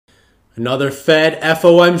Another Fed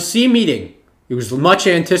FOMC meeting. It was much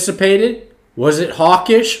anticipated. Was it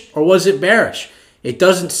hawkish or was it bearish? It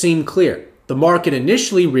doesn't seem clear. The market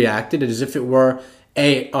initially reacted as if it were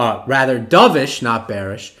a rather dovish, not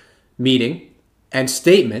bearish, meeting and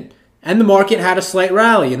statement. And the market had a slight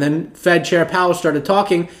rally. And then Fed Chair Powell started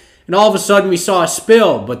talking. And all of a sudden we saw a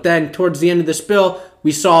spill. But then towards the end of the spill,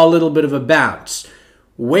 we saw a little bit of a bounce.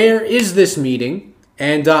 Where is this meeting?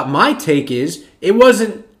 And my take is it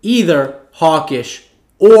wasn't either hawkish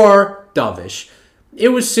or dovish. It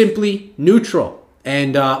was simply neutral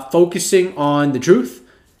and focusing on the truth.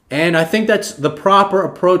 And I think that's the proper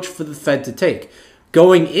approach for the Fed to take.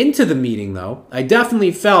 Going into the meeting, though, I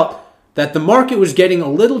definitely felt that the market was getting a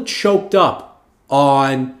little choked up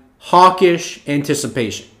on hawkish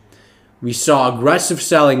anticipation. We saw aggressive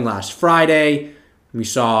selling last Friday. We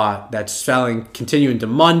saw that selling continue into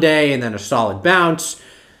Monday and then a solid bounce.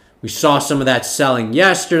 We saw some of that selling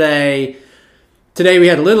yesterday. Today we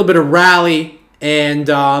had a little bit of rally, and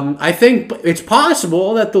I think it's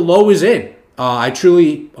possible that the low is in. I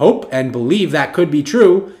truly hope and believe that could be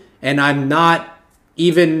true, and I'm not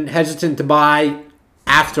even hesitant to buy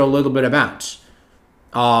after a little bit of bounce.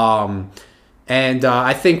 I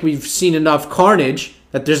think we've seen enough carnage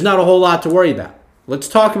that there's not a whole lot to worry about. Let's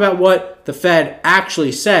talk about what the Fed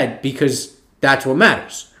actually said, because that's what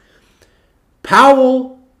matters.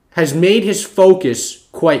 Powell has made his focus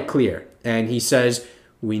quite clear, and he says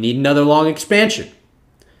we need another long expansion.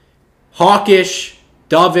 Hawkish,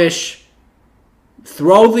 dovish,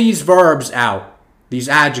 throw these verbs out, these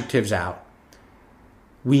adjectives out.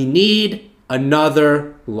 We need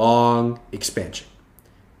another long expansion.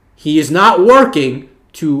 He is not working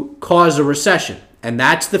to cause a recession, and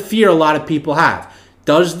that's the fear a lot of people have.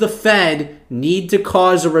 Does the Fed need to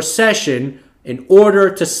cause a recession in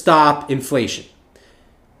order to stop inflation?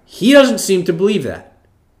 He doesn't seem to believe that.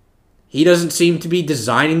 He doesn't seem to be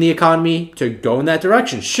designing the economy to go in that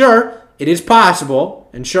direction. Sure, it is possible,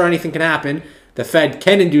 and sure, anything can happen. The Fed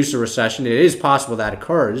can induce a recession. It is possible that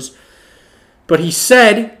occurs. But he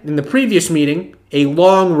said in the previous meeting, a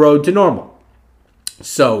long road to normal.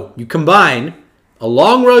 So you combine a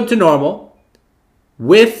long road to normal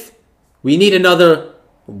with we need another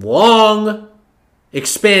long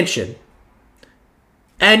expansion,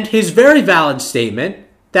 and his very valid statement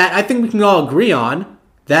that I think we can all agree on,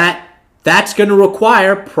 that that's going to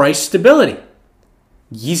require price stability.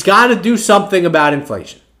 He's got to do something about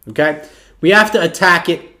inflation, okay? We have to attack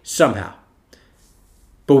it somehow.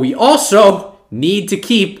 But we also need to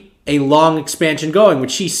keep a long expansion going,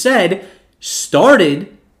 which he said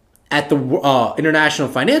started at the international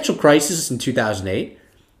financial crisis in 2008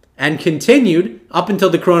 and continued up until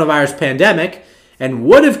the coronavirus pandemic, and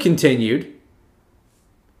would have continued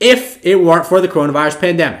if it weren't for the coronavirus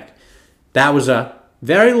pandemic. That was a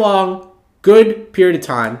very long, good period of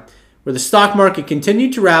time where the stock market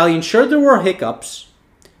continued to rally, and sure, there were hiccups.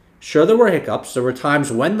 There were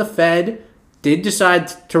times when the Fed did decide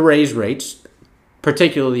to raise rates,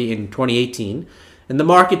 particularly in 2018, and the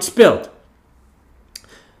market spilled.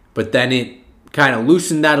 But then it kind of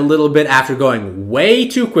loosened that a little bit after going way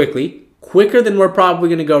too quickly, quicker than we're probably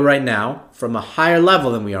going to go right now, from a higher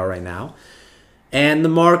level than we are right now, and the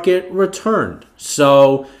market returned.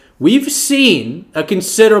 So we've seen a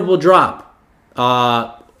considerable drop,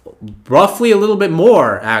 roughly a little bit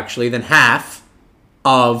more, actually, than half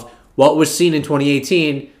of what was seen in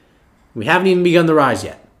 2018. We haven't even begun the rise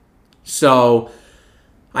yet. So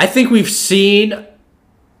I think we've seen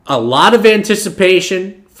a lot of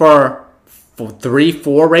anticipation for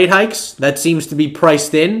 3-4 rate hikes. That seems to be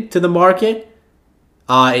priced in to the market.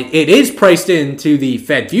 It is priced into the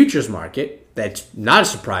Fed futures market. That's not a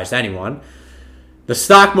surprise to anyone. The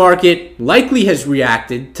stock market likely has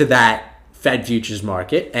reacted to that Fed futures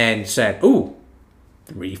market and said, ooh,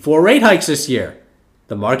 3-4 rate hikes this year.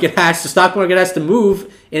 The stock market has to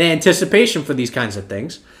move in anticipation for these kinds of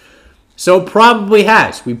things. So probably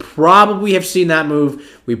has. We probably have seen that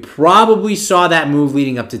move. We probably saw that move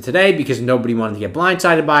leading up to today because nobody wanted to get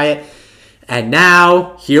blindsided by it. And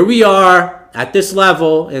now, here we are at this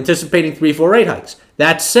level, anticipating 3-4 rate hikes.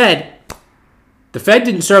 That said, the Fed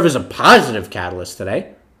didn't serve as a positive catalyst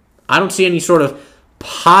today. I don't see any sort of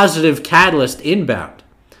positive catalyst inbound.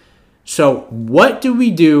 So what do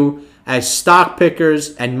we do as stock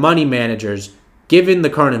pickers and money managers given the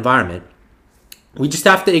current environment? We just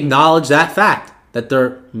have to acknowledge that fact, that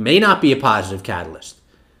there may not be a positive catalyst.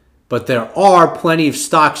 But there are plenty of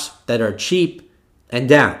stocks that are cheap and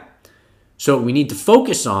down. So what we need to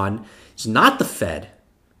focus on is not the Fed,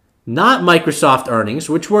 not Microsoft earnings,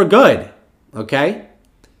 which were good, okay?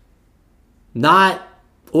 Not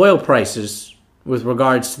oil prices, with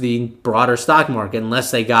regards to the broader stock market,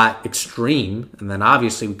 unless they got extreme, and then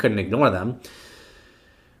obviously we couldn't ignore them.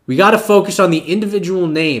 We got to focus on the individual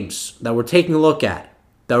names that we're taking a look at,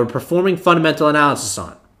 that we're performing fundamental analysis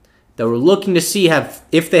on, that we're looking to see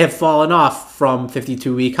if they have fallen off from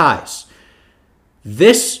 52-week highs.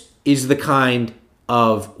 This is the kind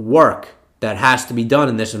of work that has to be done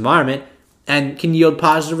in this environment and can yield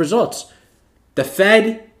positive results. The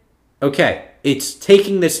Fed, okay, it's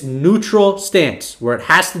taking this neutral stance where it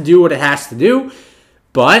has to do what it has to do,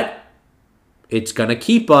 but it's going to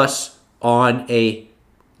keep us on a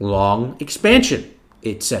long expansion,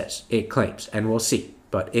 it says, it claims, and we'll see,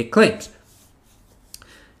 but it claims.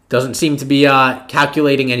 Doesn't seem to be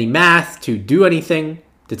calculating any math to do anything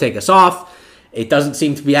to take us off. It doesn't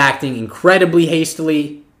seem to be acting incredibly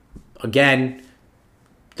hastily. Again,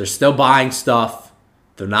 they're still buying stuff.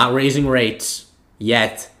 They're not raising rates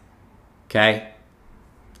yet. Okay?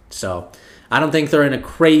 So I don't think they're in a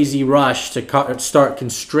crazy rush to start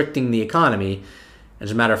constricting the economy.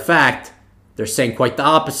 As a matter of fact, they're saying quite the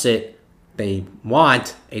opposite. They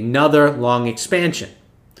want another long expansion.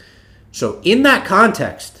 So in that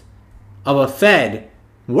context of a Fed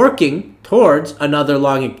working towards another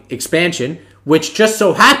long expansion, which just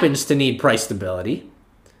so happens to need price stability,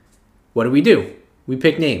 what do? We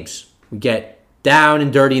pick names. We get down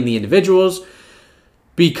and dirty in the individuals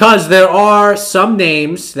because there are some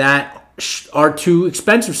names that are too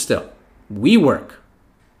expensive still. WeWork,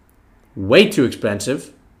 way too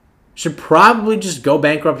expensive. Should probably just go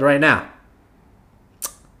bankrupt right now.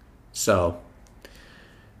 So,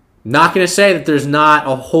 not going to say that there's not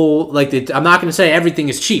a whole, I'm not going to say everything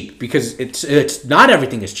is cheap, because it's not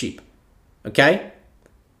everything is cheap. Okay?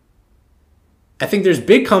 I think there's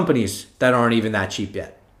big companies that aren't even that cheap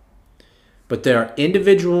yet. But there are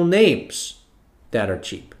individual names that are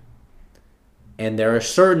cheap. And there are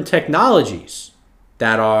certain technologies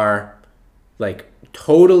that are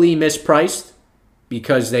totally mispriced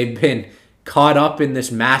because they've been caught up in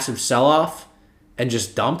this massive sell-off and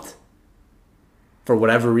just dumped for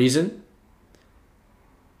whatever reason.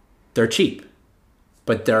 They're cheap,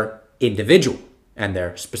 but they're individual and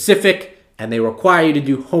they're specific and they require you to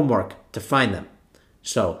do homework to find them.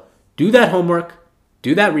 So do that homework,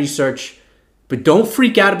 do that research, but don't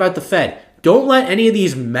freak out about the Fed. Don't let any of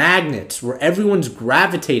these magnets where everyone's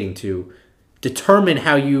gravitating to determine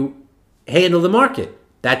how you handle the market.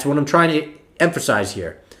 That's what I'm trying to emphasize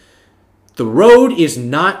here. The road is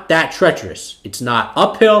not that treacherous. It's not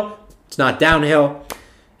uphill. It's not downhill.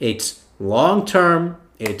 It's long-term.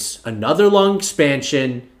 It's another long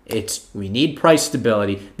expansion. We need price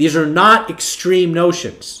stability. These are not extreme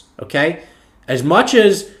notions, okay? As much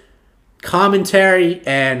as commentary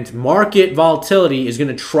and market volatility is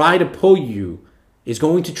going to try to pull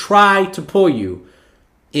you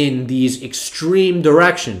in these extreme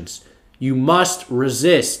directions, you must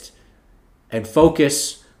resist and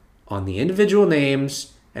focus on the individual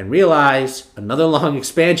names and realize another long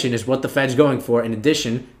expansion is what the Fed's going for, in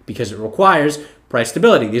addition, because it requires price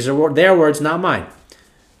stability. These are their words, not mine.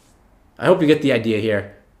 I hope you get the idea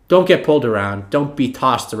here. Don't get pulled around. Don't be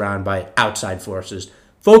tossed around by outside forces.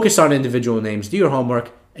 Focus on individual names. Do your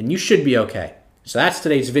homework, and you should be okay. So that's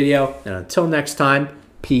today's video, and until next time,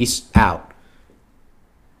 peace out.